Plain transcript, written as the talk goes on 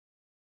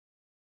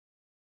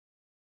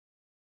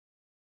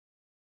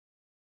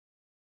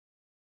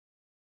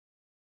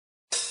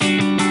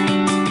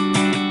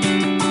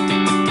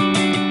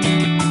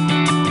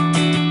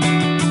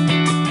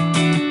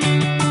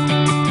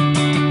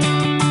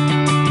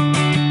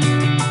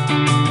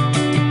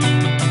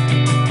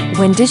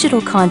When digital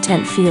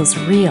content feels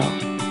real,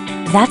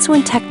 that's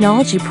when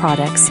technology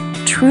products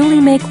truly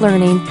make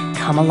learning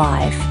come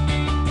alive.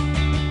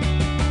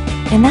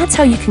 And that's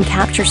how you can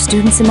capture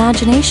students'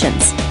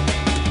 imaginations.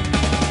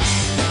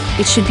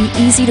 It should be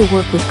easy to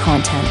work with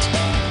content.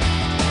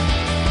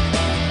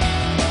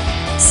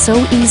 So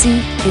easy,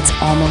 it's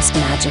almost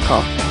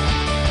magical.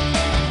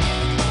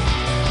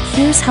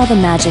 Here's how the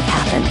magic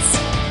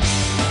happens.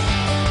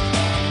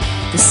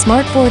 The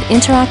SmartBoard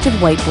interactive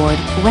whiteboard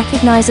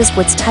recognizes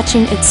what's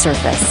touching its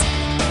surface.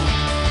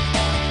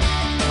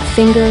 A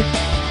finger,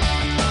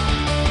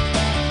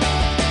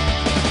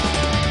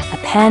 a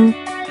pen,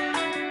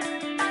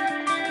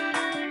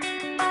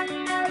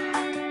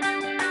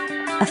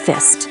 a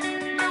fist.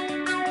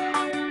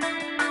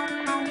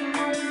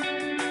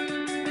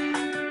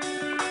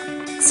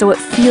 So it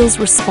feels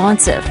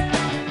responsive.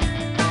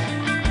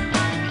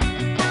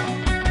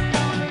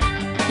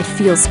 It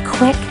feels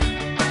quick.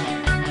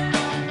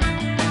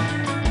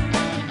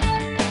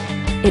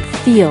 It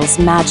feels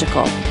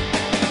magical.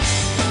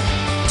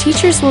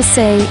 Teachers will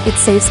say it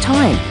saves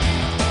time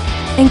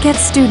and gets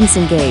students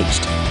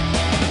engaged.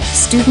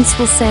 Students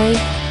will say,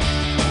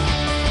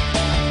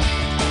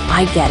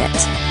 I get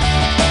it.